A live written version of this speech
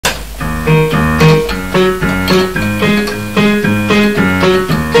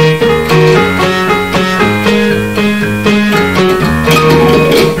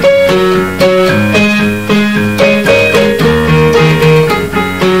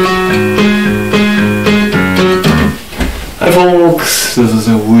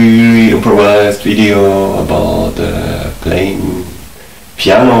last video about playing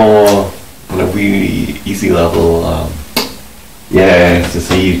piano on a really easy level. Yeah,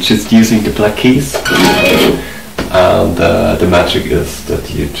 so you're just using the black keys, and the magic is that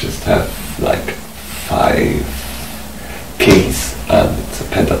you just have like 5 keys, and it's a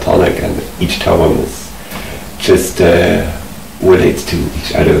pentatonic, and each tone is just relates to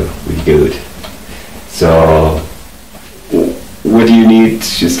each other really good. So what do you need?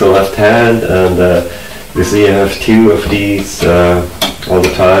 Just a left hand, and you see I have 2 of these all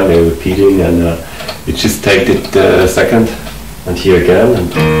the time. They're repeating, and you just take the second, and here again,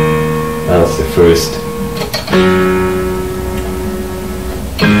 and that's the first.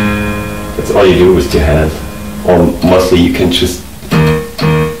 That's all you do with your hand. Or mostly you can just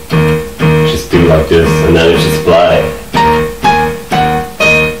do like this, and then it just fly.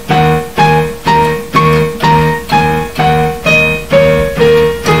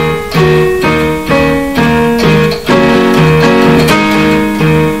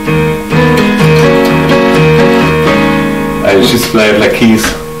 I just play like keys.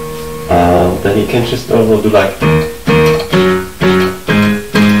 Then you can just also do like.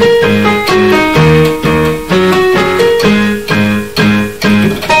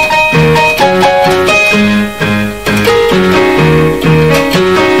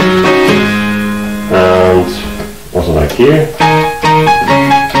 And also like here.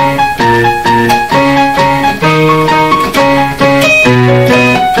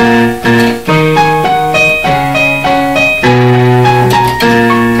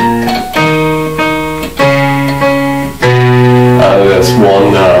 There's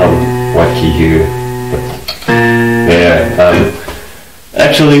one white key here, but yeah,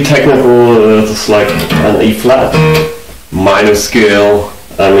 actually technical, it's like an E flat minor scale.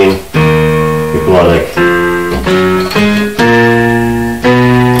 I mean, people are like,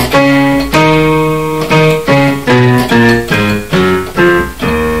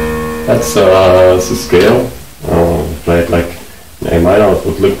 that's a scale. Play it like an A minor, it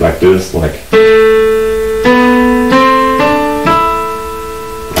would look like this, like.